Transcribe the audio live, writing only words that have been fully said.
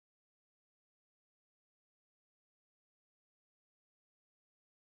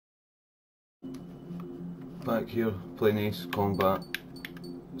Back here, playing Ace Combat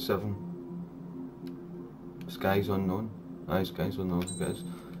 7. Skies Unknown. Aye, Skies Unknown, guys.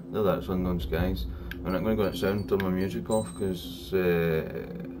 No, that's Unknown Skies. And I'm going to go to sound, turn my music off, because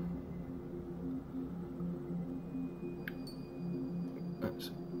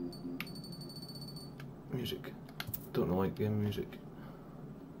that's music. Don't really like game music.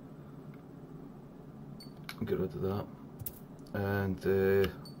 Get rid of that.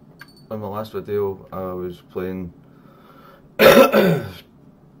 And on my last video, I was playing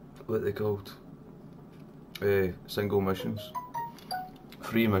what they called single missions,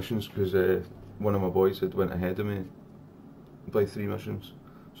 free missions, because one of my boys had went ahead of me by 3 missions,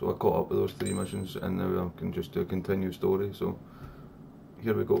 so I caught up with those 3 missions, and now I can just do a continued story. So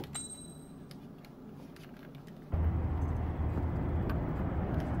here we go.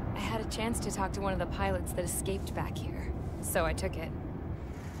 I had a chance to talk to one of the pilots that escaped back here, so I took it.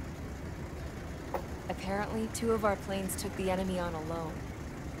 Apparently, 2 of our planes took the enemy on alone.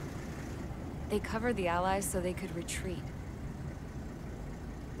 They covered the Allies so they could retreat.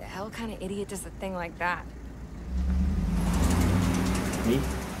 The hell kind of idiot does a thing like that? Me?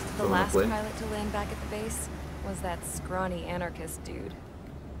 The last pilot to land back at the base was that scrawny anarchist dude.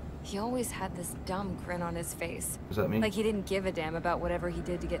 He always had this dumb grin on his face. Is that me? Like he didn't give a damn about whatever he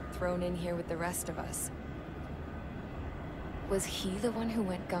did to get thrown in here with the rest of us. Was he the one who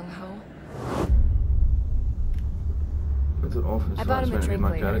went gung-ho? I don't know if I bought him a drink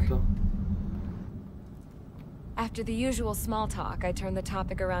later. Character. After the usual small talk, I turned the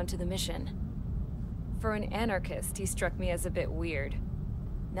topic around to the mission. For an anarchist, he struck me as a bit weird.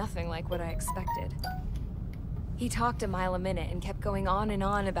 Nothing like what I expected. He talked a mile a minute and kept going on and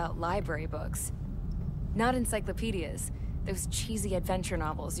on about library books. Not encyclopedias, those cheesy adventure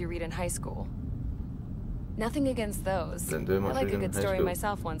novels you read in high school. Nothing against those. Didn't do much I like a reading good in high story school.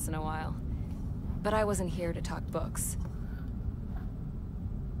 myself once in a while. But I wasn't here to talk books.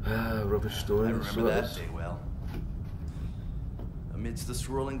 Rubbish stories. I remember that day well. Amidst the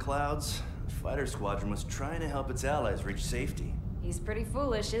swirling clouds, the fighter squadron was trying to help its allies reach safety. He's pretty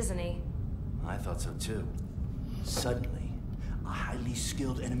foolish, isn't he? I thought so too. Suddenly, a highly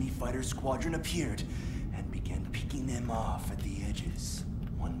skilled enemy fighter squadron appeared and began picking them off at the edges.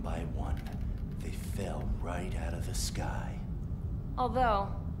 One by one, they fell right out of the sky. Although,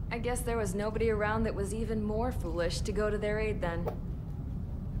 I guess there was nobody around that was even more foolish to go to their aid then.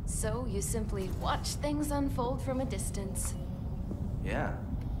 So you simply watch things unfold from a distance. Yeah.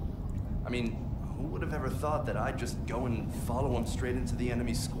 I mean, who would have ever thought that I'd just go and follow him straight into the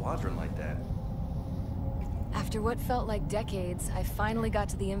enemy squadron like that? After what felt like decades, I finally got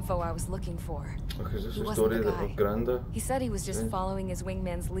to the info I was looking for. Okay, is this He a wasn't story the that guy. of Granda? He said he was just following his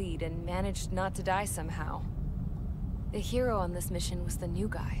wingman's lead and managed not to die somehow. The hero on this mission was the new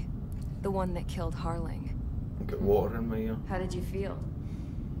guy. The one that killed Harling. Get water in my ear. How did you feel?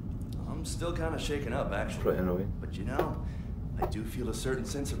 I'm still kind of shaken up, actually. Pretty annoying. But you know, I do feel a certain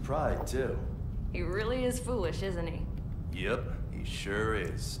sense of pride, too. He really is foolish, isn't he? Yep, he sure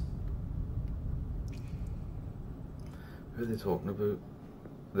is. Who are they talking about?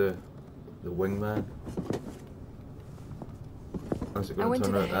 The wingman? I went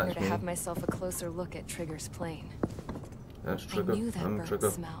to the hangar to have myself a closer look at Trigger's plane. That's I Trigger. knew that I'm burnt Trigger.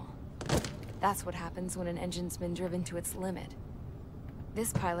 smell. That's what happens when an engine's been driven to its limit.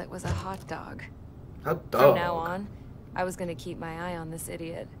 This pilot was a hot dog. Hot dog. From now on, I was gonna keep my eye on this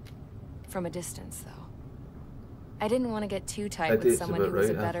idiot. From a distance, though. I didn't want to get too tight with Idiot's someone about who was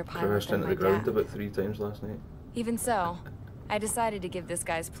a right. better I pilot crashed than into my the ground dad. about 3 times last night. Even so, I decided to give this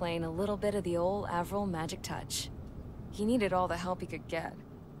guy's plane a little bit of the old Avril magic touch. He needed all the help he could get.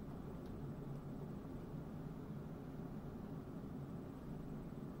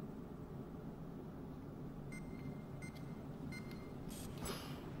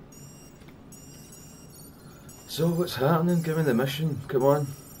 So what's happening? Give me the mission. Come on.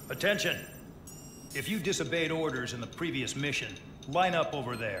 Attention! If you disobeyed orders in the previous mission, line up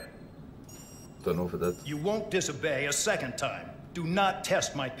over there. Don't know if it did. You won't disobey a second time. Do not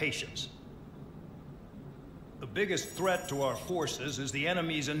test my patience. The biggest threat to our forces is the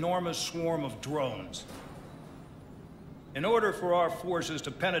enemy's enormous swarm of drones. In order for our forces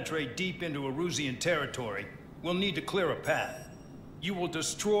to penetrate deep into Erusian territory, we'll need to clear a path. You will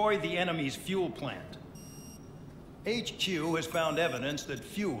destroy the enemy's fuel plant. HQ has found evidence that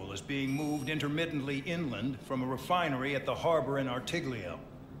fuel is being moved intermittently inland from a refinery at the harbor in Artiglio.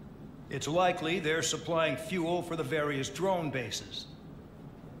 It's likely they're supplying fuel for the various drone bases.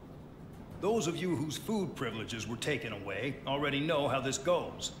 Those of you whose food privileges were taken away already know how this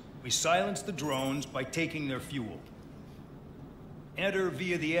goes. We silence the drones by taking their fuel. Enter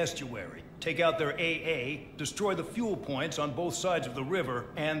via the estuary, Take out their AA, destroy the fuel points on both sides of the river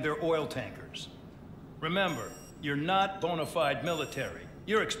and their oil tankers. Remember, you're not bona fide military.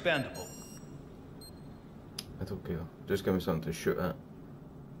 You're expendable. I don't care. Just give me something to shoot at.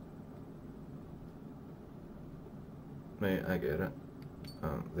 Right, I get it.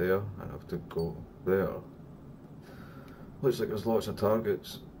 There, I have to go there. Looks like there's lots of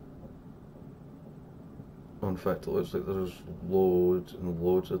targets. In fact, it looks like there's loads and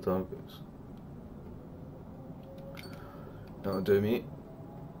loads of targets. That'll do me.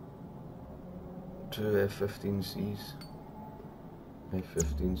 2 F-15Cs.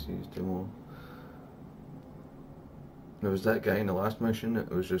 F-15Cs, 2 more. There was that guy in the last mission, it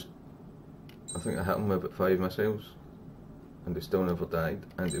was just... I think I hit him with about 5 missiles. And he still never died,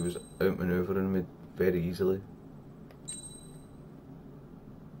 and he was outmanoeuvring me very easily.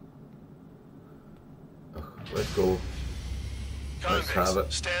 Ugh, let's go. Let's have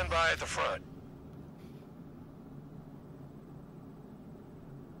it. Stand by at the front.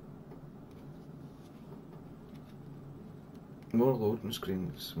 More loading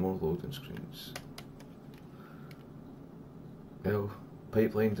screens, more loading screens. Well,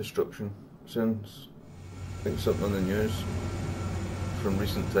 pipeline destruction sounds like something on the news from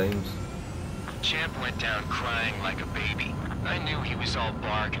recent times. Champ went down crying like a baby. I knew he was all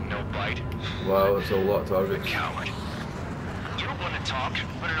bark and no bite. Wow, that's a lot of targets. Coward. You don't want to talk,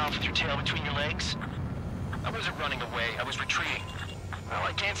 running off with your tail between your legs. I wasn't running away, I was retreating. Well,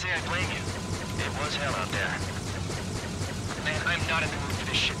 I can't say I blame you. It was hell out there. Man, I'm not in the mood for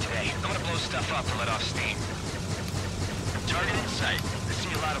this shit today. I'm gonna blow stuff up to let off steam. Target in sight. I see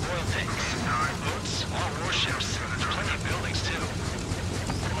a lot of oil tanks. Boats, all warships. There's plenty of buildings, too.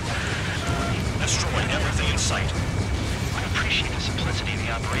 Destroy everything in sight. I appreciate the simplicity of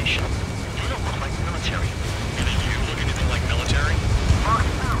the operation. They don't look like military. Do you look anything like military?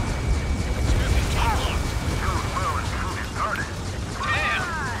 Damn!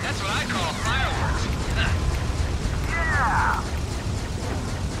 That's what I call fireworks. Yeah!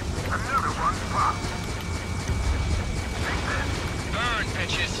 Another one popped. Burn,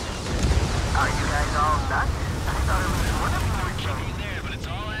 bitches! Are you guys all nuts? I thought it was one of you were Keep you there, but it's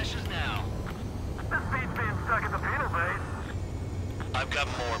all ashes now. This beats being stuck at the penal base. I've got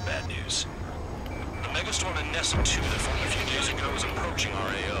more bad news. The megastorm in Nessa 2 that formed a few days ago is approaching our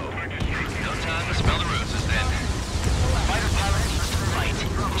AO. No time to smell the roses, then. Fighter pilot needs to fight.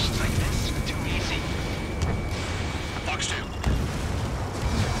 Missions like this are too easy. Fox 2.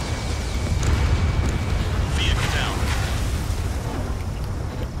 Vehicle down.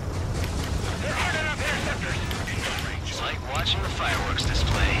 They're hard enough interceptors. It's like watching the fireworks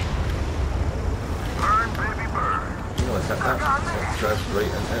display. Burn, baby, burn. You know, I hit that. That crashed right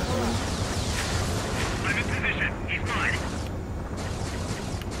into it. I'm in position. He's mine.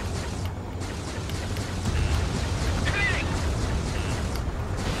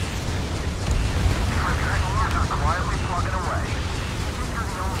 Quietly plugging away. You're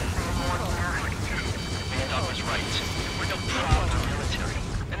the only thing one here. Bandot was right. We're no problem military.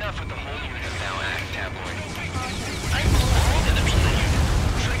 Enough with the whole unit now act, tabloid. I belong in the unit.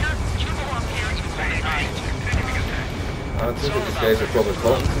 Trigger, you belong here even when I do. I think these guys are probably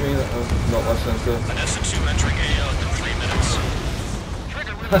talking to me that I'm not listening to. Vanessa 2 entering AO in 3 minutes.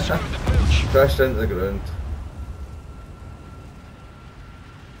 Trigger really screwed the pooch. Crashed into the ground.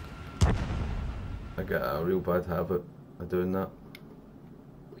 I get a real bad habit of doing that.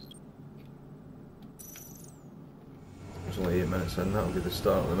 There's only 8 minutes in, that'll be the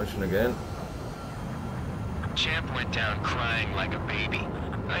start of the mission again. Champ went down crying like a baby.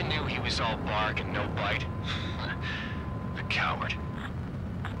 I knew he was all bark and no bite. The coward.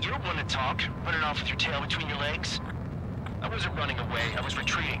 You don't want to talk, running off with your tail between your legs? I wasn't running away, I was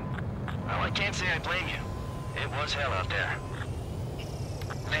retreating. Well, I can't say I blame you. It was hell out there.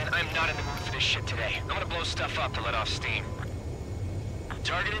 Man, I'm not in the mood for this shit today. I'm gonna blow stuff up to let off steam.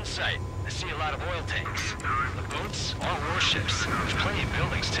 Target in sight. I see a lot of oil tanks. The boats, all warships. There's plenty of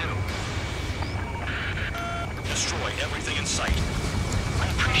buildings, too. Destroy everything in sight. I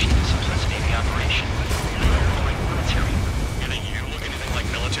appreciate the simplicity of the operation. They don't look like military. You look anything like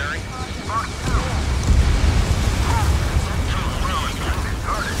military?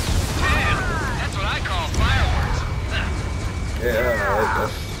 Damn! That's what I call fireworks. Yeah, I like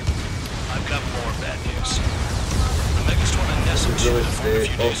this. I've got more bad news. The megastorm in Nessa Should really stay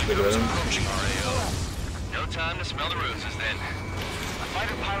off the ground. approaching our AO. No time to smell the roses, then. A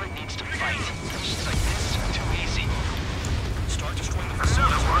fighter pilot needs to fight. Missions like this are too easy. Start destroying the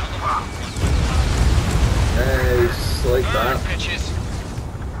facilities around the world. Nice, like Burn, that. bitches.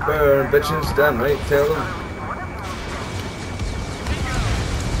 Burn, bitches, damn right, tell them.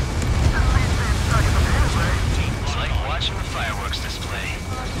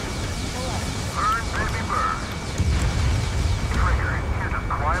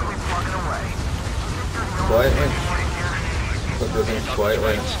 quietly. But do things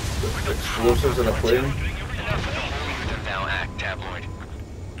quietly. Explosives in a plane. Enough with the holier than thou act, tabloid.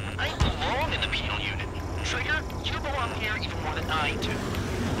 I belong in the penal unit. Trigger, you belong here even more than I do.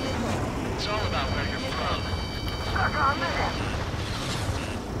 It's all about where you're from. Stuck on this.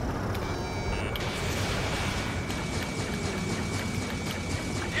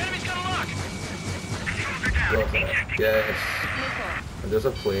 The enemy's got a lock. Got that. Yes. And there's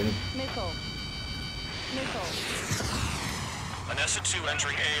a plane. An S2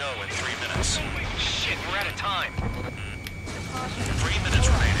 entering AO in 3 minutes. Shit, we're out of time. 3 minutes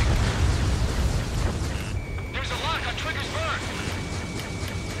remaining. There's a lock on Trigger's burn.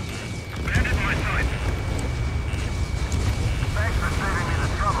 Bandit my sight. Thanks for saving me the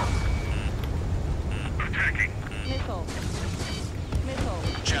trouble. Attacking.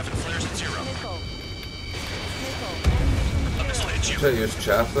 Chaff and flares at 0. A missile hit you. Try to use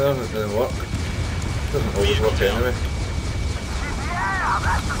chaff there, it didn't work. Doesn't always work anyway. Yeah,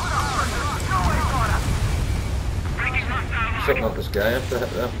 that's the stuff. Go away for us. Breaking hostile Something like this guy I have to hit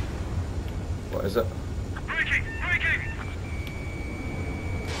there. What is it? Breaking! Breaking!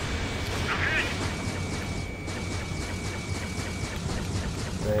 Okay.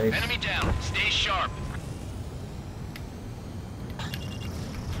 Nice. Enemy down. Stay sharp.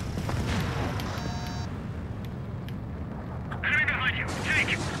 Enemy behind you.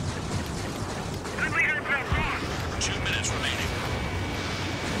 Take! Friendly aircraft on! 2 minutes remaining.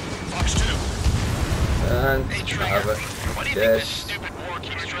 Fox 2. And Hey, Trigger. have it. Why do you think this Yes. stupid war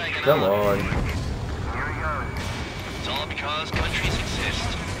keeps dragging Come on. Here he goes. It's all because countries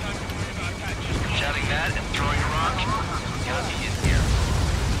exist. Shouting that and throwing a rock got me in here.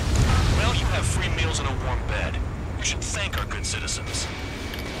 Well, you have free meals and a warm bed. You should thank our good citizens.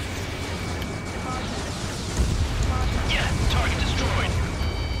 Yeah, target destroyed.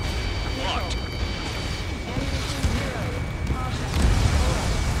 Locked.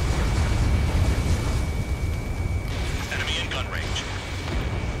 Enemy in gun range.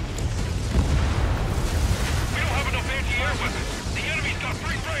 We don't have enough anti-air weapons. The enemy's got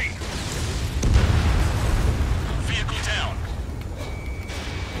free reign. Vehicle down.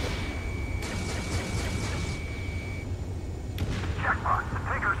 Jackpot. The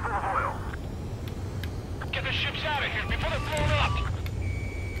tanker's full of oil. Get the ships out of here before they're blown up.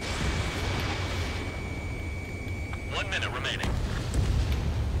 1 minute remaining.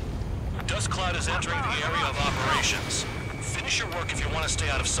 Dust cloud is entering the area of operations. Finish your work if you want to stay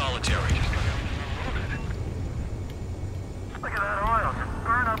out of solitary. Look at that oil. Just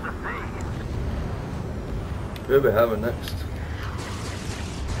burn up the sea. Who are we having next?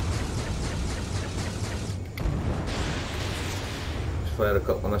 Just fire a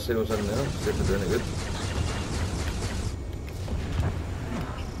couple of missiles in there, see if they're doing it good.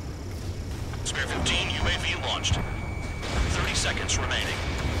 Spare 15 UAV launched. 30 seconds remaining.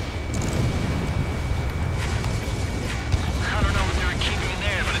 I don't know what they were keeping in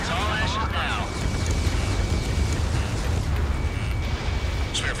there, but it's all ashes now.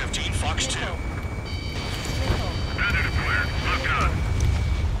 Spare 15, Fox 2. Bandit acquired. Locked on.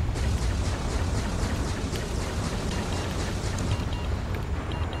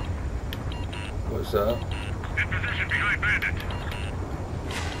 What's that? In position behind Bandit.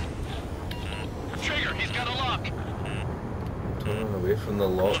 Trigger, he's got a lock. Turning away from the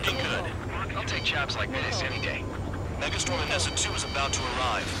lock. Looking good. I'll take jobs like this any day. Megastorm in Nessa 2 is about to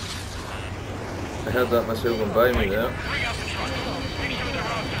arrive. I heard that missile going by me there. Bring out the truck. Make sure their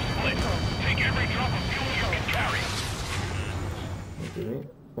routes are split. Take every drop of fuel you can carry. What do you mean?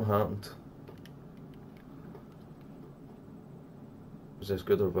 What happened? Was this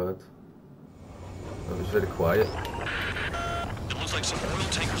good or bad? It was very quiet. It looks like some oil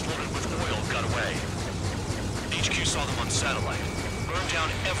tankers loaded with oil got away. HQ saw them on satellite. Burned down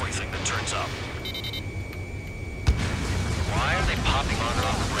everything that turns up. Why are they popping on and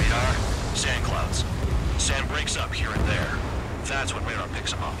off the radar? Sand clouds. Sand breaks up here and there. That's when radar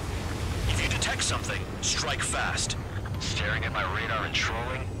picks them up. If you detect something, strike fast. Staring at my radar and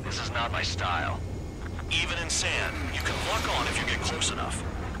trolling? This is not my style. Even in sand, you can lock on if you get close enough.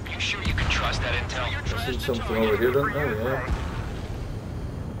 You sure you can trust that intel? I seen something over here, didn't I? Yeah.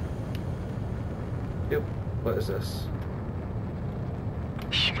 Yep. What is this?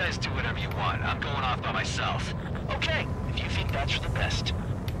 You guys do whatever you want. I'm going off by myself. Okay, if you think that's for the best.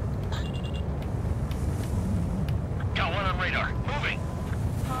 Got one on radar. Moving.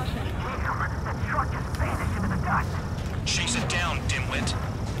 The truck just vanished into the dust. Chase it down, dimwit.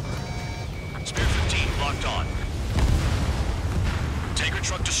 Spear 15 locked on. Tanker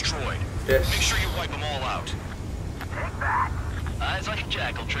truck destroyed. Yes. Make sure you wipe them all out. Take that. Eyes like a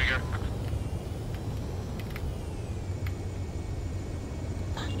jackal, Trigger.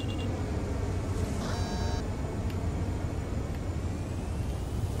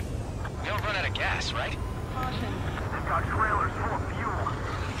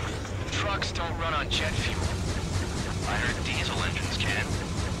 trucks don't run on jet fuel. I heard diesel engines can.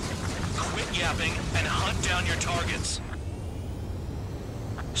 Quit yapping and hunt down your targets.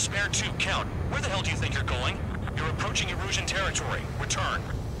 Spare 2, count. Where the hell do you think you're going? You're approaching Erusian territory. Return.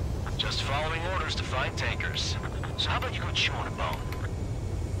 Just following orders to find tankers. So how about you go chew on a bone?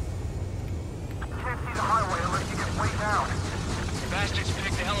 Can't see the highway unless you get way down. Bastards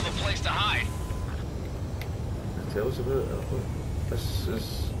picked a hell of a place to hide. Tell us about it. This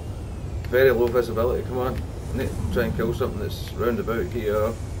is very low visibility. Come on, I need to try and kill something that's round about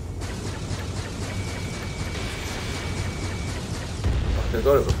here. I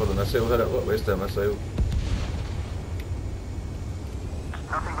got it before the missile hit it. What waste of a missile?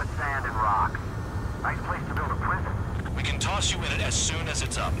 Nothing but sand and rocks. Nice place to build a prison. We can toss you in it as soon as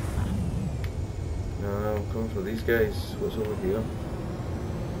it's up. No, I'm coming for these guys. What's over here?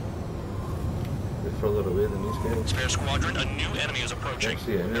 They're further away than these guys. Spare squadron, a new enemy is approaching. Can't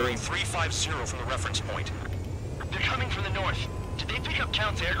see it, no. Bearing 350 from the reference point. They're coming from the north. Did they pick up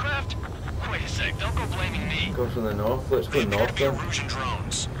Count's aircraft? Wait a sec, don't go blaming me. Come from the north. Let's They go appear north to be then. Erusian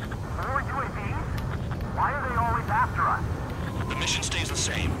drones. More UAVs? Why are they always after us? The mission stays the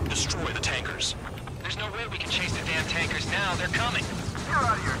same. Destroy the tankers. There's no way we can chase the damn tankers now. They're coming. You're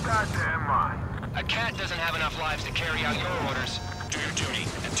out of your goddamn mind. A cat doesn't have enough lives to carry out your orders. Do your duty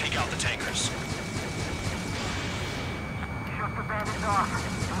and take out the tankers. Shut the bandits off.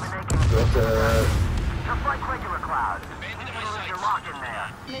 Even they can Got just like regular clouds. Bandit in my You're sights. locked in there.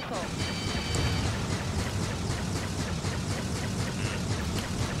 Missile.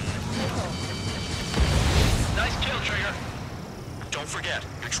 Missile. Nice kill, Trigger. Don't forget,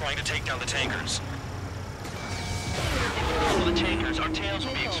 you're trying to take down the tankers. All the tankers, our tails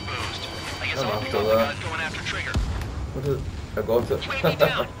will be exposed. I guess I'm I'll after pick up the that. guys going after Trigger. what is it? I got it. UAV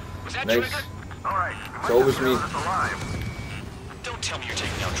down. Was that Nice. Trigger? All right. It's always me. Alive. Don't tell me you're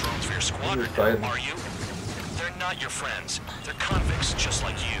taking out drones for your squadron, fine. are you? They're not your friends. They're convicts, just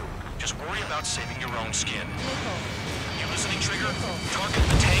like you. Just worry about saving your own skin. Missile. You listening, Trigger? Target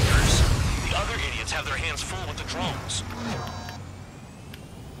the tankers. The other idiots have their hands full with the drones.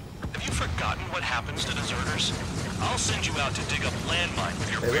 Have you forgotten what happens to deserters? I'll send you out to dig up landmine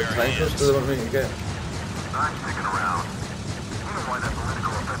with your Hey, bare what tankers hands. do they want me to get? I'm sticking around. You know why that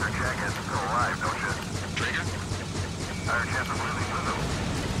political offender jackass is still alive, don't you? Trigger? Higher chance of losing with him.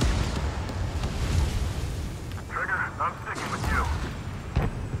 Trigger, I'm sticking with you.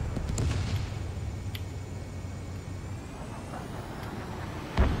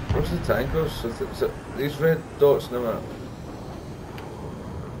 What's the tankers? Is it these red dots in the map?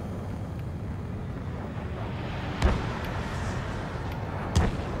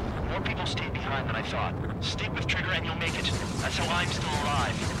 More people stayed behind than I thought. Stick with Trigger and you'll make it. That's how I'm still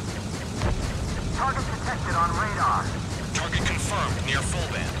alive. Target detected on radar. Target confirmed near full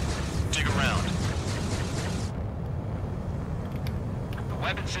band. Dig around. The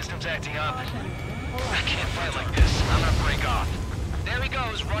weapon system's acting up. I can't fight like this. I'm gonna break off. There he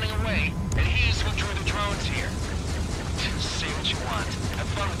goes, running away. And he's who drew the drones here. Say what you want. Have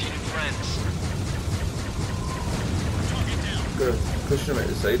fun with your new friends. Target down. Gotta push them out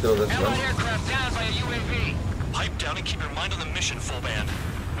the side of this Allied one. aircraft down by a UAV. Pipe down and keep your mind on the mission, full band.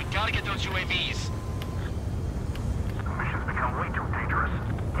 We gotta get those UAVs. The mission's become way too dangerous.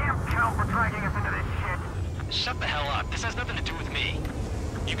 Damn Count for dragging us into this shit. Shut the hell up. This has nothing to do with me.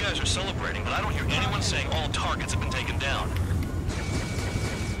 You guys are celebrating, but I don't hear anyone saying all targets have been taken down.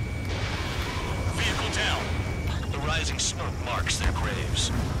 Vehicle down. The rising smoke marks their graves.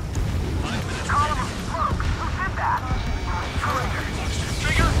 5 minutes Column of remaining. smoke. Who did that?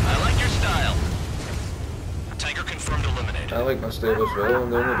 Trigger, I like your style. Tanker confirmed eliminated. I like my style as well. I'm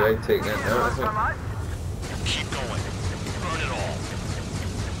the only guy taking it out, I think. From us? Keep going. Burn it all.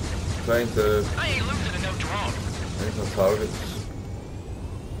 Trying to I ain't losing to no drone. hit my targets.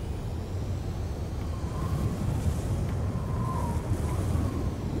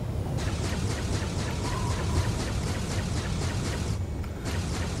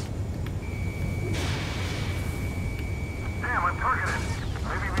 Damn, I'm targeted.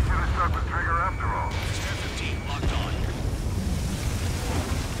 Maybe we should have stuck with Trigger after all. Spare 15 locked on.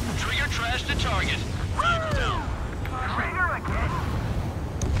 Trigger trashed the target. Vehicle down. Trigger again?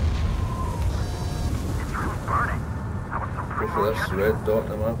 It's really burning. That was some Go pretty for this red dot in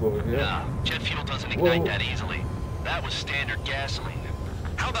the map over here. Nah, jet fuel doesn't ignite Whoa. that easily. That was standard gasoline.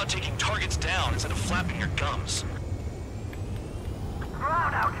 How about taking targets down instead of flapping your gums?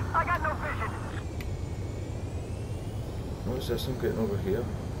 Drown out. I got no vision. What is this I'm getting over here?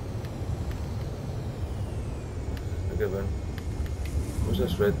 I give in. What's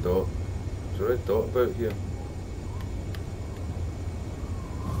this red dot? There's a red dot about here.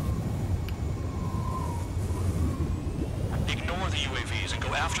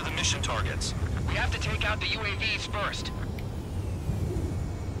 mission targets. We have to take out the UAVs first.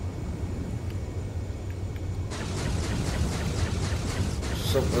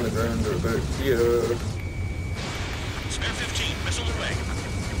 Something on the ground about here. Spare 15, missile away.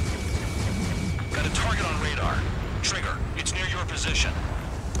 Got a target on radar. Trigger, it's near your position.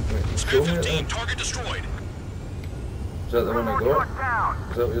 Wait, Spare show me it 15, then. target destroyed. Is that the one I got? Down.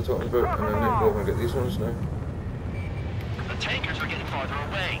 Is that what you're talking about? And then I go over and get these ones now. The tankers are getting farther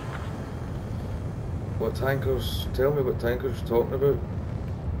away. What tankers? Tell me what tankers you're talking about.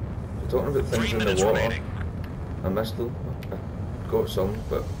 You're talking about things 3 in the minutes water. remaining. I missed them. I got some,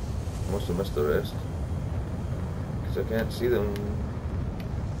 but I must have missed the rest. Because I can't see them.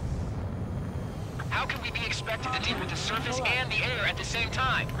 How can we be expected to deal with the surface and the air at the same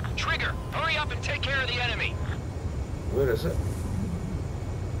time? Trigger, hurry up and take care of the enemy. Where is it?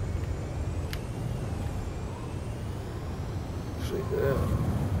 It's right there.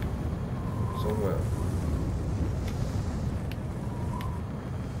 Somewhere.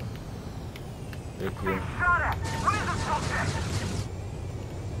 Right here. Shot at. What is this bullshit?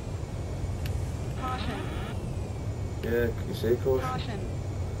 Caution. Yeah, can you say caution? Caution.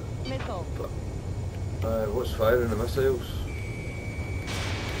 Missile. What's firing the missiles?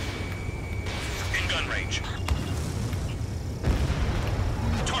 In gun range.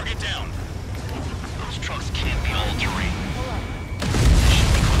 Target down. Those trucks can't be all terrain. Pull up. They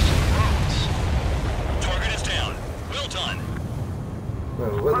should be crossing roads. Target is down. Well done.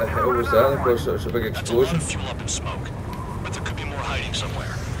 Well, what the hell was that? Of course, such a big That's a lot explosion. of fuel up in smoke. But there could be more hiding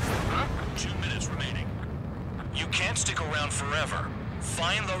somewhere. Huh? 2 minutes remaining. You can't stick around forever.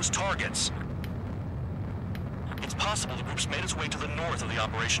 Find those targets. It's possible the group's made its way to the north of the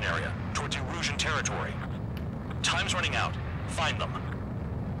operation area, towards Erusian territory. Time's running out. Find them.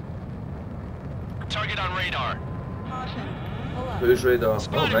 Target on radar. Caution. Pull up. Who's radar? Oh,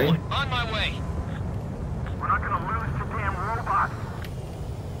 Spotted mine. one. On my way. We're not gonna lose to damn robots.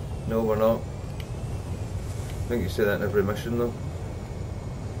 No, we're not. I think you say that in every mission, though.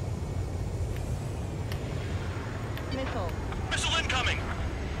 Missile. Missile incoming!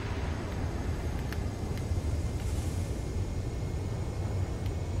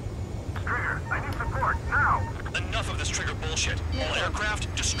 Trigger, I need support, now. Enough of this trigger bullshit. All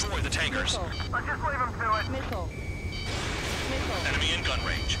aircraft, destroy the tankers. Missile. Let's just leave him to it. Missile. Missile. Enemy in gun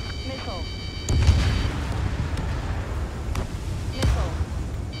range. Missile. Missile.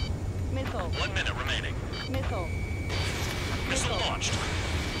 Missile. 1 minute remaining. Missile. Missile launched.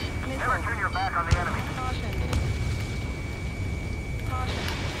 Never Missile. turn your back on the enemy. Caution. Caution.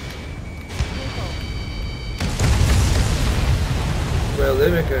 Missile. Well,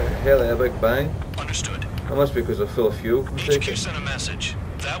 they make a hell of a big bang. Understood. That must be because they're full of fuel. I'm HQ taking. sent a message.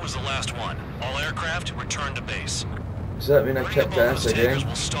 That was the last one. All aircraft, return to base. Does that mean I Running kicked up all ass those tankers again?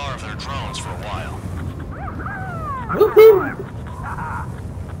 will starve their drones for a while. Woohoo!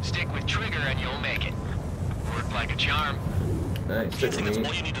 Stick with Trigger and you'll make it. Worked like a charm. Nice, If you stick think with that's me.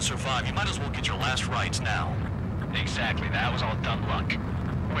 all you need to survive, you might as well get your last rites now. Exactly, that was all dumb luck.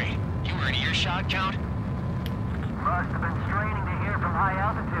 Wait, you were in earshot, Count? Must have been straining to hear from high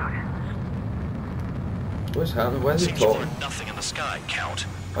altitude. What's happening? Why are they Seems you've talking? learned nothing in the sky, Count.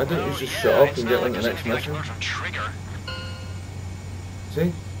 Why don't you just yeah, shut up it's and not get on like the there's next anything I can mission? learn from Trigger.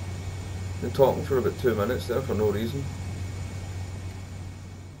 See? They're talking for about 2 minutes there for no reason.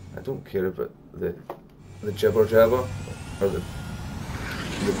 I don't care about the jibber jabber or the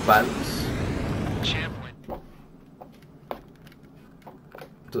bants. Champlin.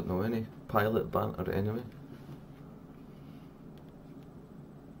 Don't know any pilot banter anyway.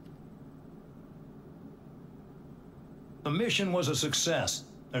 The mission was a success.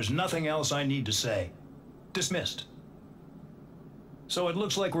 There's nothing else I need to say. Dismissed. So it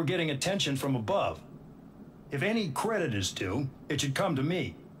looks like we're getting attention from above. If any credit is due, it should come to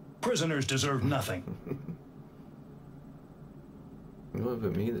me. Prisoners deserve nothing. What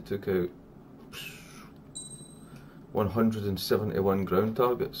about me that took out 171 ground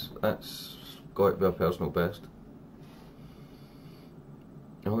targets? That's got to be a personal best.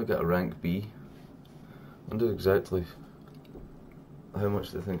 I only got a rank B. I wonder exactly how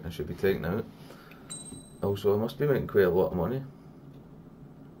much they think I should be taking out. Also, I must be making quite a lot of money.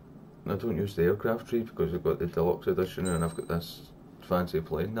 I don't use the aircraft tree because I've got the deluxe edition and I've got this fancy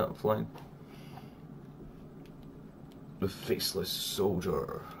plane that I'm flying. The Faceless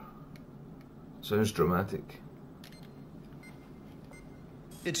Soldier. Sounds dramatic.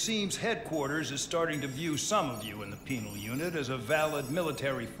 It seems headquarters is starting to view some of you in the penal unit as a valid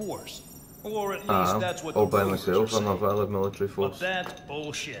military force. Or at least that's what all the by rumors myself, are I'm a saying. valid military But force. that's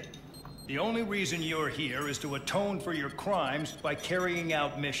bullshit. The only reason you're here is to atone for your crimes by carrying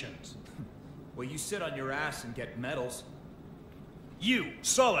out missions. Well, you sit on your ass and get medals. You,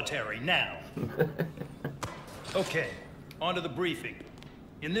 solitary, now. Okay, on to the briefing.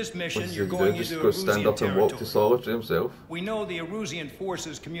 In this mission, What's you're he going do? Just into go stand Erusian up and walk to territory. solitary himself? We know the Erusian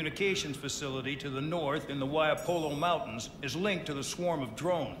Forces communications facility to the north in the Waiapolo Mountains is linked to the swarm of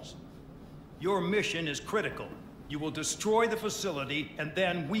drones. Your mission is critical. You will destroy the facility and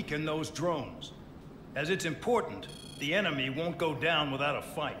then weaken those drones. As it's important, the enemy won't go down without a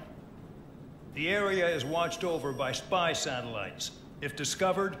fight. The area is watched over by spy satellites. If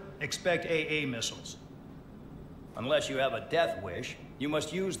discovered, expect AA missiles. Unless you have a death wish, you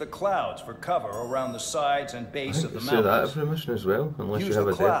must use the clouds for cover around the sides and I base think of the they say that mountains. every mission as well, unless Use you have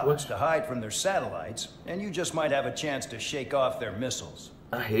the a death clouds wish. to hide from their satellites, and you just might have a chance to shake off their missiles.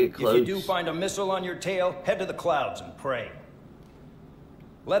 I hate clouds. If you do find a missile on your tail, head to the clouds and pray.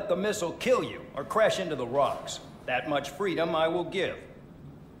 Let the missile kill you or crash into the rocks. That much freedom I will give.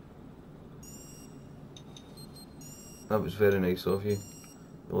 That was very nice of you.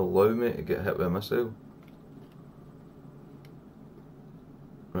 You'll allow me to get hit with a missile.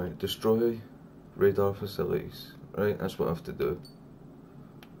 Right, destroy radar facilities. Right, that's what I have to do.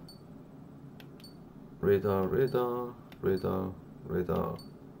 Radar, radar, radar, radar.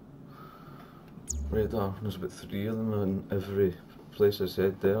 Radar. There's about 3 of them in every place I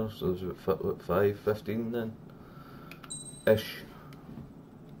said there, so there's about 5, 15 then. Ish.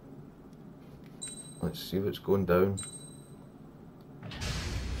 Let's see what's going down.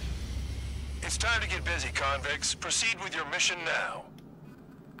 It's time to get busy, convicts. Proceed with your mission now.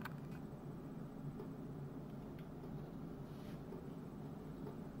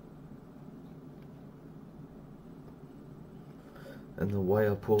 In the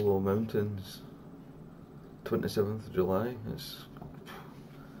Waiapolo Mountains, 27th of July. It's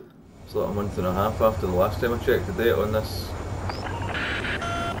like a month and a half after the last time I checked the date on this,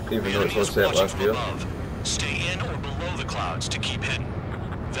 even though it was set last year. Stay in or below the clouds to keep hidden.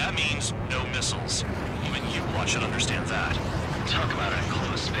 That means no missiles. Even you lot should understand that. Talk about an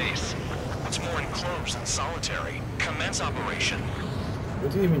enclosed space. What's more enclosed than solitary? Commence operation.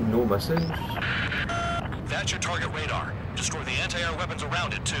 What do you mean, no missiles? That's your target radar. Destroy the anti-air weapons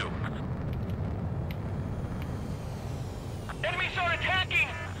around it, too. Enemies are attacking!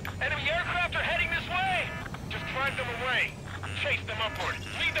 Enemy aircraft are heading this way! Just drive them away. Chase them upward.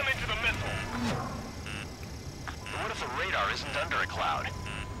 Lead them into the missile. But what if the radar isn't under a cloud?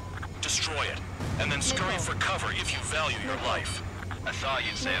 Destroy it, and then scurry for cover if you value your life. I thought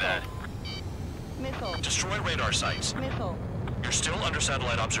you'd say that. Missile. Destroy radar sites. Missile. You're still under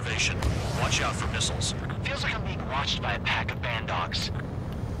satellite observation. Watch out for missiles. Feels like I'm being watched by a pack of band dogs.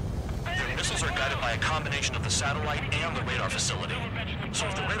 Your missiles are guided by a combination of the satellite and the radar facility. So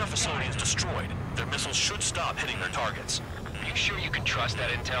if the radar facility is destroyed, their missiles should stop hitting their targets. Are you sure you can trust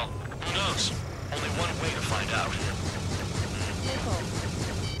that intel? Who knows? Only one way to find out. Missile.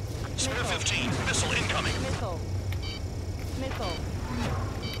 Spare 15, missile incoming. Missile. Missile.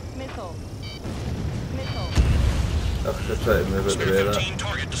 Missile. Missile. I should try to move it the way Spare that. 15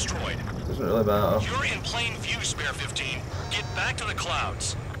 target destroyed. Doesn't really matter. You're in plain view, Spare 15. Get back to the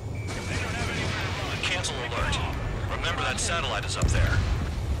clouds. Cancel alert. Remember that satellite is up there.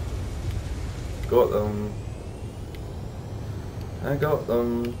 Got them. I got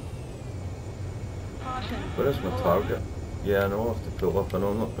them. Caution. Where is my target? Yeah, I know I have to pull up. I know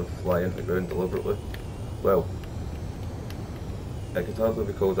I'm not going to fly into the ground deliberately. Well, it could hardly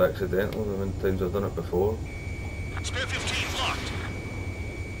be called accidental the many times I've done it before. Spare 15 locked.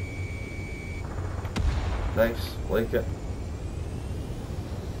 Nice, like it.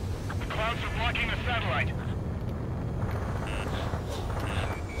 The clouds are blocking the satellite.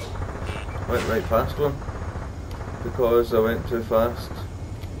 Went right past one because I went too fast.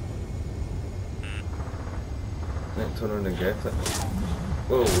 Then turn around and get it.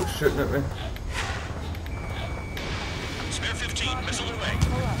 Whoa, it's shooting at me. Spare 15, missile away.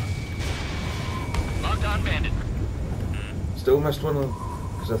 Locked on bandit. Still missed one of them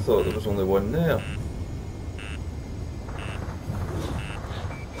because I thought there was only one there.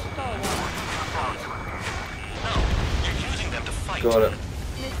 No, you're using them to fight. Got it.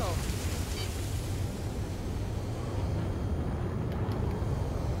 Missile.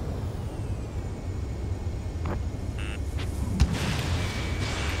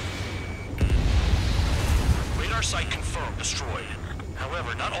 Radar site confirmed destroyed.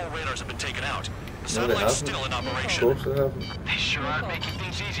 However, not all radars have been taken out. The No, they satellite's haven't. still in Of operation. course they haven't. They sure are making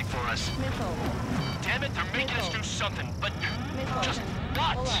things easy for us. Missile. Damn it, they're making us do something, but Missile. just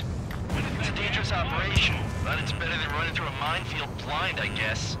Pull what? up. It's a dangerous operation, but it's better than running through a minefield blind, I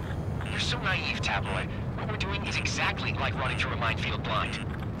guess. You're so naive, Tabloid. What we're doing is exactly like running through a minefield blind.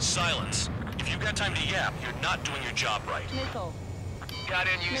 Silence. If you've got time to yap, you're not doing your job right. Missile. Got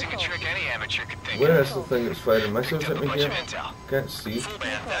in using a trick any amateur could think Where of. is the thing that's firing missiles Picked at up me a bunch here? of intel. Can't see. Full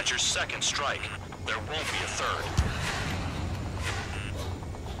band, that's your second strike. There won't be a third.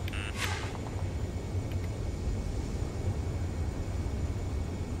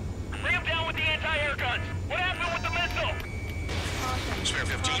 Bring him down with the anti-air guns. What happened with the missile? Spare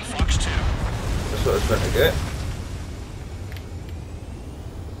 15, Fox 2. That's what I was trying to get.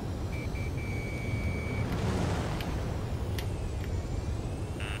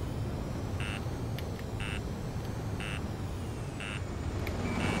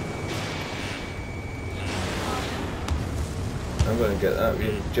 I'm going to get that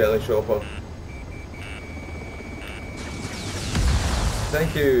with jelly chopper.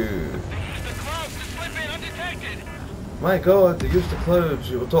 Thank you. They used the clouds to slip in undetected. My god, they used the clouds.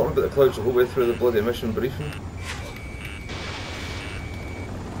 You were talking about the clouds the whole way through the bloody mission briefing.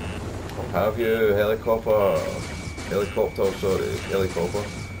 I'll have you, helicopter. Helicopter, sorry, helicopter.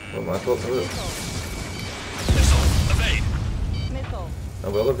 What am I talking about? Missile, evade. Missile. I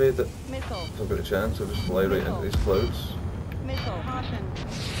will evade it. Missile. If I've got a chance, I'll just fly right into these clouds. Missile. Caution.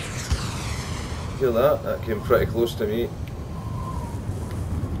 Hear that? That came pretty close to me.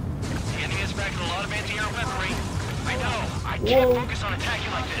 The enemy has backed a lot of anti-air weaponry. I know. I Whoa. can't focus on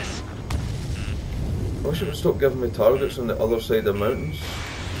attacking like this. I wish it would stop giving me targets on the other side of the mountains.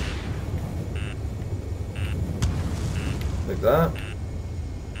 Like that.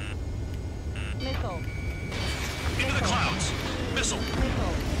 Missile. Into the clouds. Missile.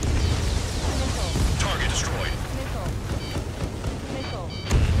 Missile. Missile. Target destroyed. Missile. Missile.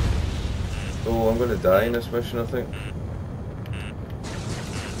 Oh, I'm going to die in this mission, I think.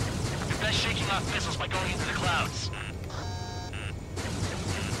 You're best shaking off missiles by going into the clouds.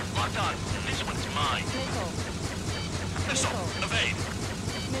 Locked on. This one's mine. Missile. Missile, evade.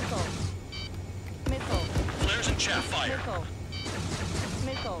 Missile. Missile. Flares and chaff fire. Missile.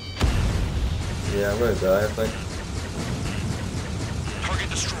 Missile. Yeah, I'm going to die, I think. Target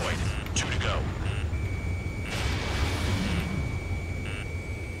destroyed. 2 to go.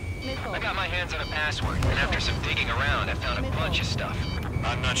 Missile. I got my hands on a password, and after some digging around, I found a bunch of stuff.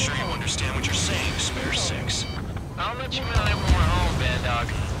 I'm not sure you understand what you're saying, Spare 6. I'll let you in on it when we're home, Band Dog.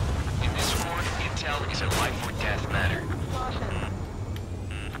 In this war, intel is a life or death matter. Caution.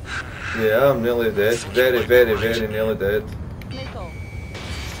 Yeah, I'm nearly dead. Very, very, very nearly dead. Missile.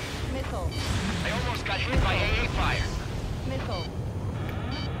 Missile. I almost got hit by AA fire. Missile.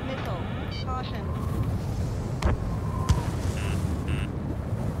 Missile. Caution.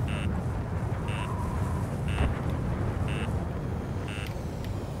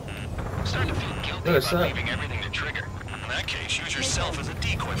 I'm starting to feel guilty What is about that? leaving everything to Trigger. In that case, use yourself as a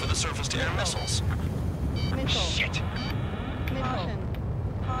decoy for the surface-to-air missiles. Missile. Shit. Caution.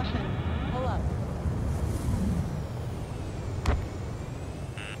 Caution. Pull up.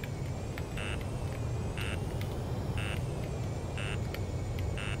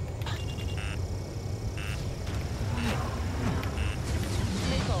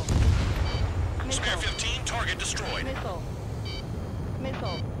 Missile. Spare Missile. 15, target destroyed. Missile.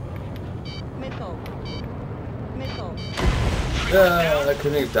 Missile. Missile. Missile. Yeah, I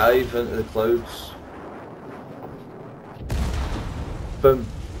couldn't dive into the clouds. Boom.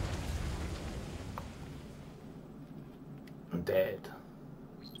 I'm dead.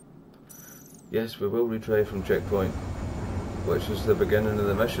 Yes, we will retry from checkpoint, which is the beginning of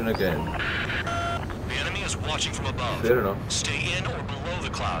the mission again. The enemy is watching from above. Fair enough. Stay in or below the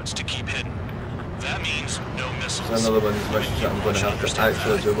clouds to keep hidden. That means no missiles. It's another one of these missions that I'm going to have to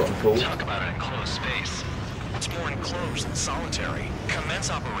actually do what I'm told. Talk about an enclosed space. It's more enclosed than solitary. Commence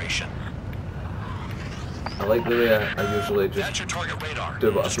operation. I like the way I usually That's just your target radar.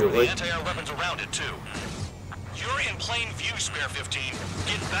 do what I Destroy feel the like. anti-air weapons around it too. You're in plain view, Spare 15.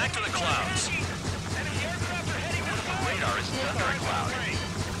 Get back to the clouds. Enemy aircraft are heading this The way. radar is under a cloud.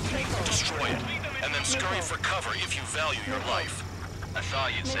 Destroy it, and then scurry for cover if you value your life. I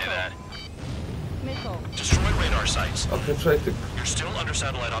thought you'd say that. Missile. Destroy radar sites. I can try to You're still under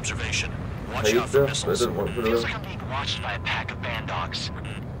satellite observation. Watch hide out for there, but I missiles. didn't want to put it Feels in. like I'm being watched by a pack of band dogs.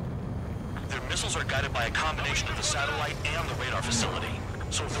 Their missiles are guided by a combination of the satellite and the radar facility.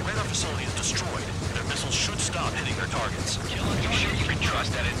 So if the radar facility is destroyed, their missiles should stop hitting their targets. You sure you can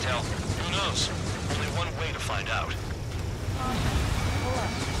trust that intel? Who knows? Only one way to find out. Caution. Pull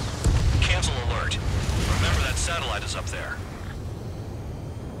up. Cancel alert. Remember that satellite is up there.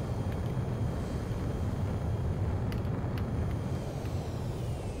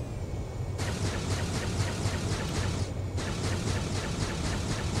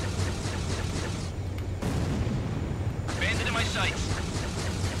 my sights.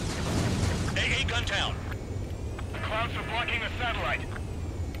 AA gun down. The clouds are blocking the satellite.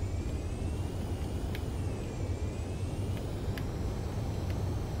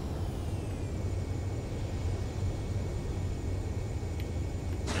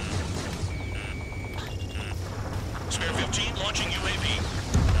 Spare 15 launching UAV.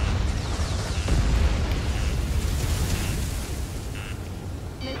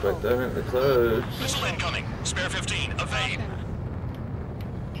 Right down in the clouds. Missile incoming. Spare 15. Evade.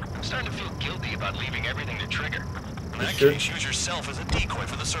 I'm starting to feel guilty about leaving everything to trigger. In that Sure. case, use yourself as a decoy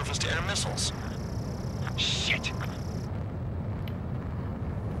for the surface-to-air missiles. Shit.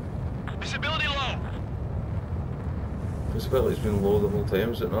 Visibility low. Visibility's been low the whole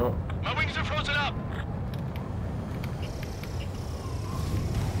time, is it not? My wings are frozen up.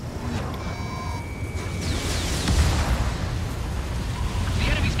 The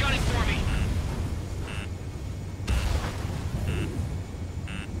enemy's gunning for me.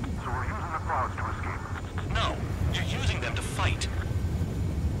 So we're using the clouds to escape. No, you're using them to fight.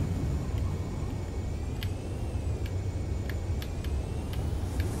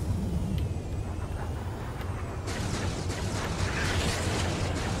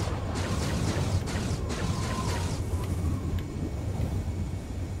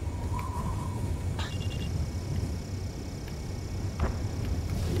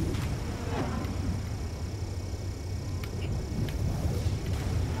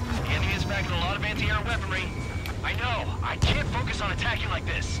 The enemy is packing a lot of anti-air weaponry. I know. I can't focus on attacking like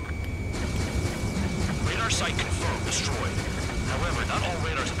this. Radar site confirmed destroyed. However, not all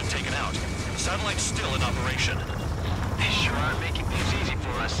radars have been taken out. The satellite's still in operation. They sure are making things easy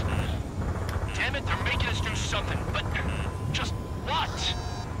for us. Damn it, they're making us do something, but just what?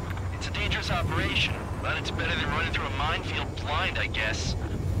 It's a dangerous operation, but it's better than running through a minefield blind, I guess.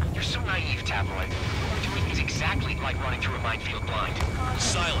 You're so naive, Tabloid. What we're doing is exactly like running through a minefield blind.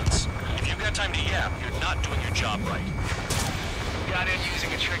 Silence. If you've got time to yap, you're not doing your job right. Got in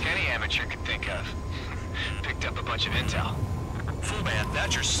using a trick any amateur could think of. Picked up a bunch of intel. Full man,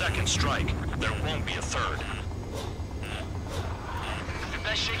 that's your second strike. There won't be a third. You're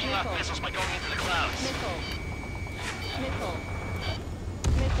best shaking off missiles by going into the clouds. Missile.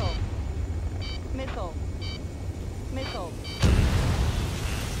 Missile. Missile. Missile. Missile.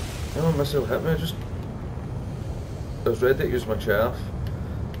 No missile hit me, I was ready to use my chaff,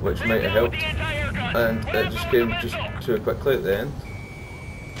 which might have helped, and it just came just too quickly at the end.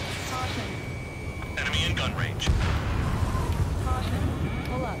 Caution. Enemy in gun range. Caution.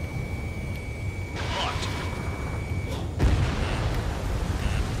 Pull up. Locked.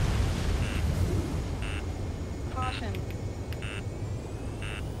 Caution.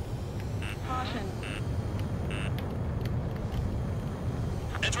 Caution.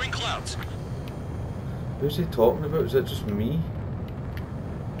 Entering clouds. Who's he talking about? Is that just me?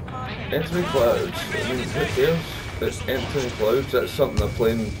 Caution. Entering clouds. I mean, who cares? It's entering clouds. That's something a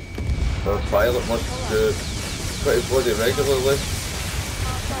plane or a pilot must do pretty bloody regularly.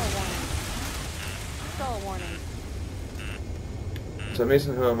 Stall warning. Stall warning. It's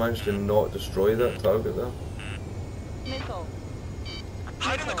amazing how I managed to not destroy that target there. Missile.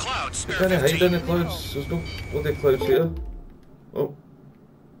 Hide in the clouds. You Spare can't hide in 15. the clouds. There's no bloody clouds here. Oh.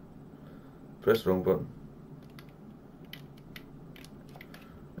 Press the wrong button.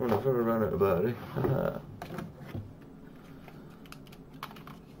 Oh, I've never run out of battery. Haha.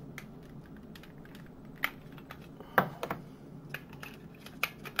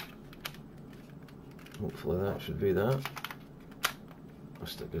 Hopefully that should be that. I'll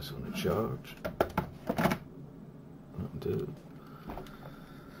stick this on the charge. That'll do.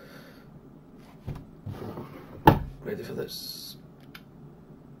 Ready for this.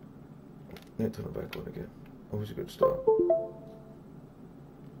 Now turn it back on again. Always a good start.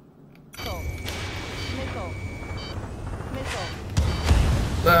 Missile. Missile. Missile.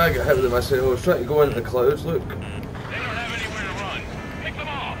 Ah, I got hit with the missile. I was trying to go into the clouds, look. They don't have anywhere to run. Pick them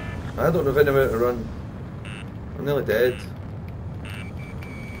off. I don't have anywhere to run. I'm nearly dead.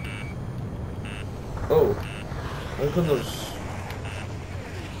 Oh. How come there's...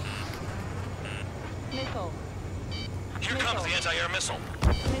 Missile. Here comes the anti-air missile.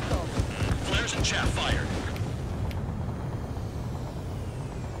 Missile. Flares and chaff fired.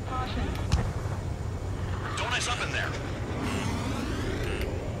 Caution. Don't ice up in there.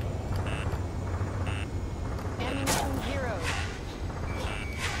 Ammunition 0.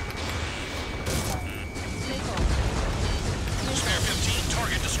 Missile. Spare 15.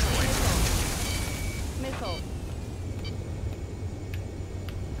 Target destroyed. Missile.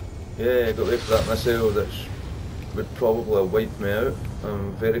 Yeah, I got away for that missile that would probably have wiped me out.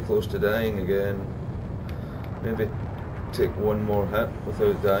 I'm very close to dying again. Maybe take one more hit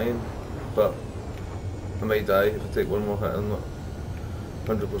without dying, but I might die if I take one more hit. I'm not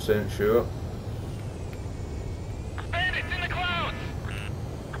 100% sure. Bandits in the clouds!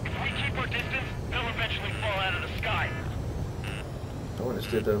 If we keep our distance, they'll eventually fall out of the sky. I want to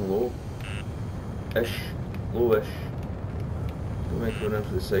stay down low. Ish. Low-ish. Don't mind going in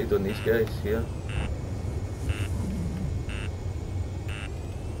for the side on these guys here.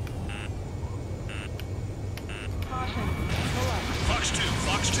 Caution. Pull up. Fox 2,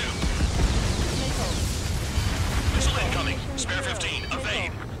 Fox 2. Missile. Missile incoming. Spare 15.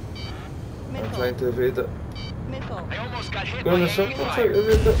 Evade. I'm Missile. trying to evade it. Missile. I almost got hit Go by in the enemy circle, try fire. to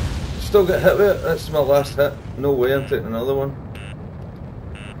evade it. Still get hit with it. That's my last hit. No way I'm taking another one.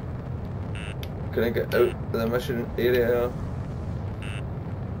 Can I get out of the mission area?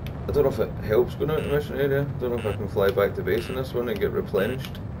 I don't know if it helps going out of the mission area. I don't know if I can fly back to base in this one and get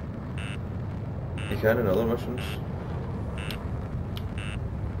replenished. You can in other missions.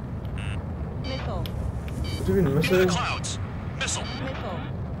 Missile. What do you mean Into the missile? clouds. Missile. Missile.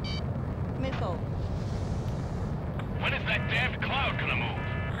 Missile. When is that damned cloud gonna move?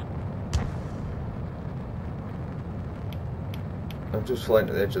 I'm just flying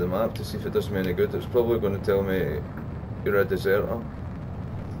to the edge of the map to see if it does me any good. It's probably going to tell me you're a deserter.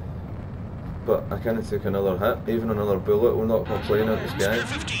 But I kind of took another hit. Even another bullet will not complain at this guy. Spare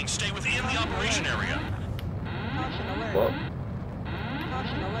 15. Stay within the operation area. Caution alert. What?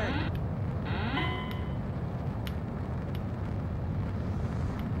 Caution alert.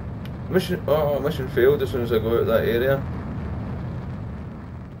 Mission failed as soon as I go out of that area.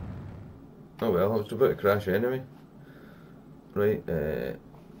 Oh well, I was about to crash anyway. Right,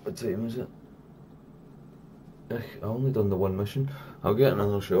 what time is it? I only done the one mission. I'll get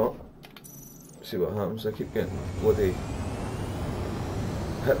another shot. See what happens. I keep getting bloody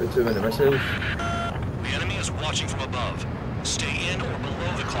hit with too many missiles. The enemy is watching from above. Stay in or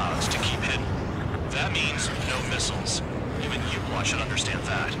below the clouds to keep hidden. That means no missiles. Even you should understand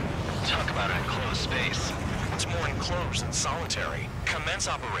that. Talk about an enclosed space. It's more enclosed than solitary. Commence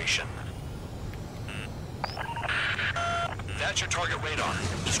operation. That's your target radar.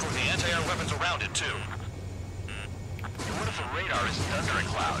 Destroy the anti-air weapons around it, too. What if a radar isn't under a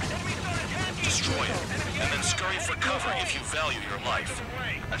cloud? Destroy it, and then scurry for cover if you value your life.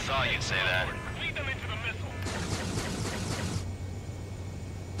 I thought you'd say that. Lead them into the missile.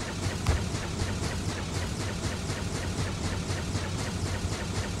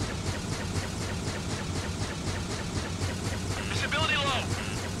 Visibility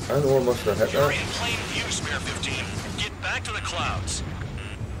low. I know I must have hit You're that. in plain view, Spare 15. Get back to the clouds.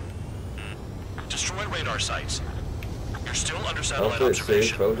 Destroy radar sites. You're still under I'll satellite play it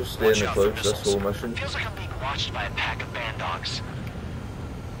observation. safe. I'll just stay in Watch the out for clouds this missiles. whole mission. Feels like I'm being watched by a pack of band dogs.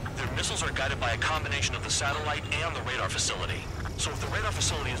 Their missiles are guided by a combination of the satellite and the radar facility. So if the radar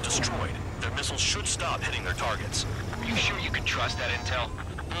facility is destroyed, their missiles should stop hitting their targets. Are you sure you can trust that intel?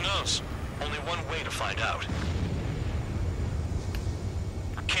 Who knows? Only one way to find out.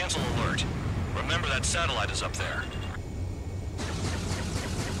 Cancel alert. Remember that satellite is up there.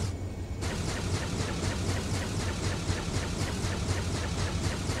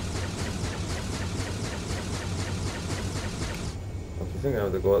 I think I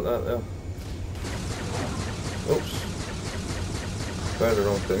would have got that there. Oops. Fired the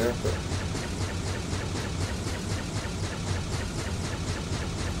wrong thing after.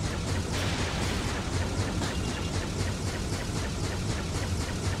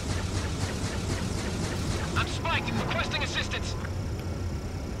 I'm spiked. Requesting assistance.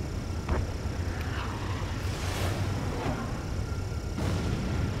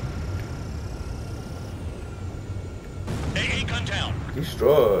 AA gun down.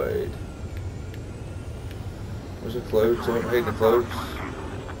 Destroyed. There's a cloud, so I don't hate the clouds.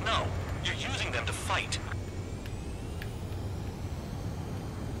 No, you're using them to fight.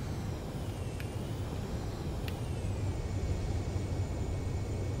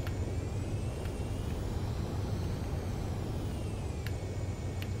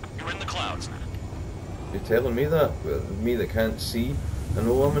 You're in the clouds. You're telling me that? Well, me that can't see? I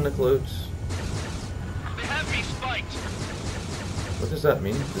know I'm in the clouds. They have me spiked. What does that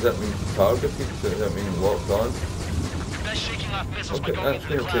mean? Does that mean targeted? Does that mean locked on? Your best shaking off missiles by Okay, going that's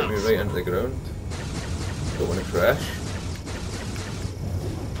into the going to take me clouds. right into the ground. Don't want to crash.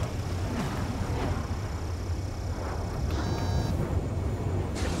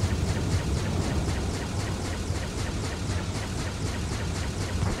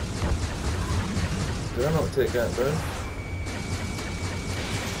 Did I not take that down?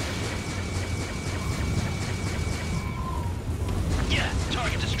 Yeah,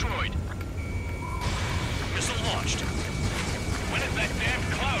 target destroyed. Missile launched.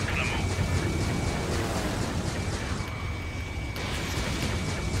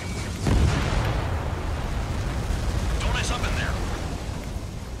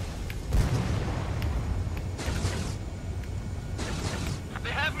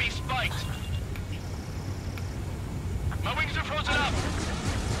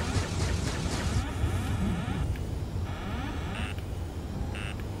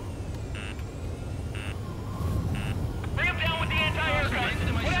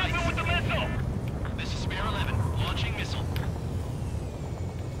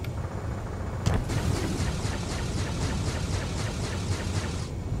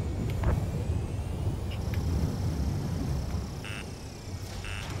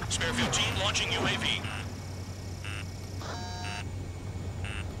 Spare 15 launching UAV.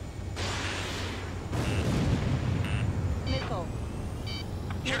 Missile.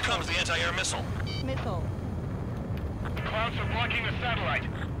 Here comes the anti-air missile. Missile. The clouds are blocking the satellite.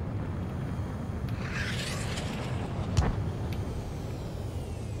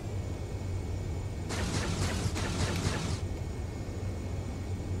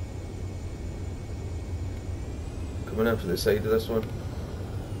 Coming in for the side of this one,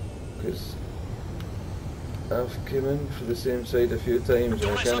 because I've come in for the same side a few times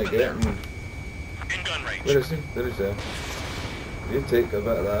and I can't get him. In gun range. Where is he? There he's there. You take a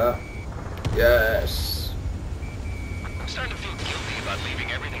bit of that. Yes! I'm starting to feel guilty about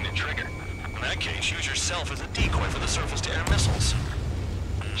leaving everything to trigger. In that case, use yourself as a decoy for the surface-to-air missiles.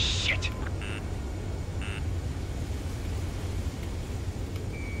 Shit.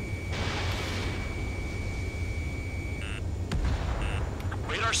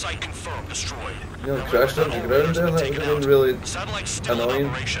 Radar site confirmed destroyed. You know, crashed on the ground there, that would have been really Satellite still annoying. in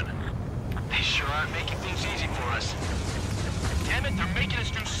operation. They sure aren't making things easy for us. Damn it, they're making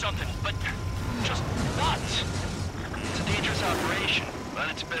us do something, but just what? It's a dangerous operation, but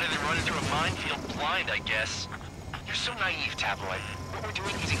it's better than running through a minefield blind, I guess. You're so naive, Tabloid. What we're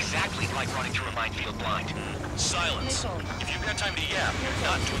doing is exactly like running through a minefield blind. Silence. Missile. If you've got time to yap, you're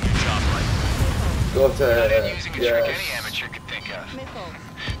not doing your job right. Got Not in using a trick any yes. amateur could think of. Missile.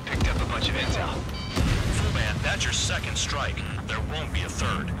 Picked up a bunch of intel. Full man, that's your second strike. There won't be a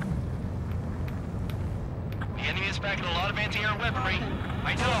third. The enemy is packing a lot of anti-air weaponry.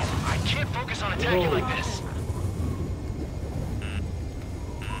 I know. I can't focus on attacking like this.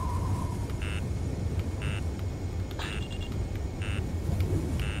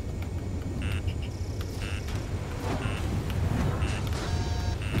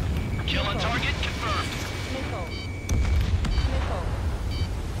 Kill on target confirmed. Missile. Missile.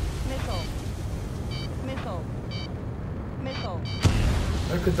 Missile. Missile. Missile.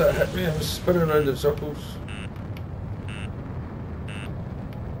 How could that hit me? I was spinning around in circles.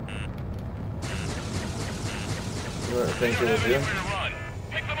 Right, I think over here. Run.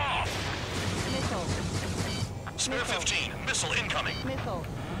 Pick them off. Missile. Spare 15, missile incoming. Missile.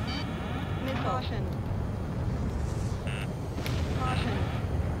 Missile. Caution. Caution.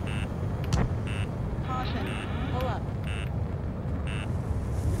 Caution. Pull up.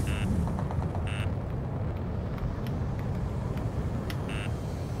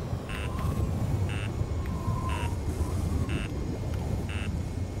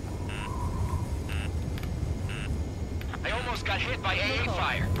 I almost got hit by AA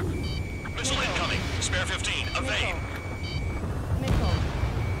fire. Missile incoming. Spare 15, evade. Missile.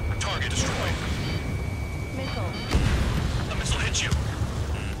 Target destroyed. Missile. The missile hit you.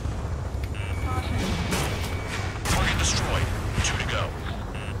 Caution. Target destroyed. 2 to go.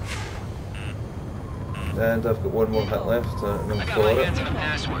 And I've got one more hit left and I I'm got for my it. hands on a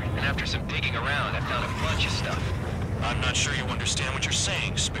password, and after some digging around, I found a bunch of stuff. I'm not sure you understand what you're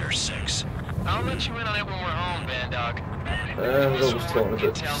saying, Spare 6. I'll let you in on it when we're home, Band Dog. I was always talking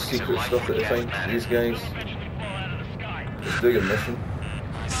about secret stuff that they find these guys. Just doing a mission.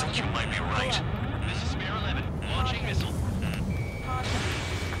 I think you might be right. This is Spare 11, launching missile. Caution.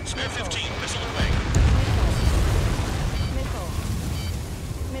 Spare 15, missile away. Missile.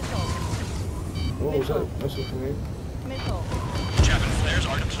 Missile. What was that? Missile from you? Missile. Chaff and flares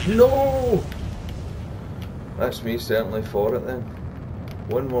are depleted. No! That's me certainly for it then.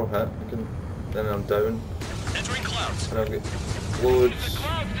 One more hit, then I'm down, Entering clouds. and I'll get The loads.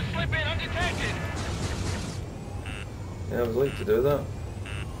 clouds to slip in undetected. Yeah, I would like to do that.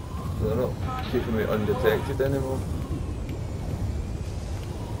 So they're not keeping me undetected anymore.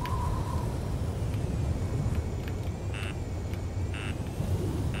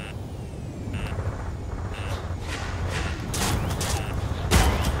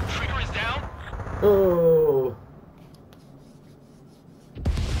 Trigger is down. Oh!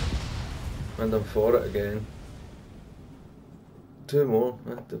 And I'm for it again. 2 more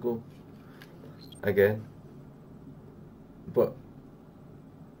to go. Again. But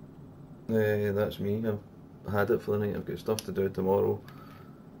that's me. I've had it for the night. I've got stuff to do tomorrow.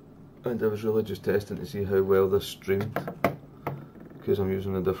 And I was really just testing to see how well this streamed. Because I'm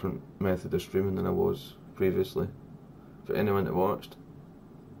using a different method of streaming than I was previously. For anyone that watched,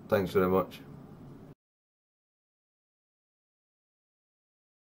 thanks very much.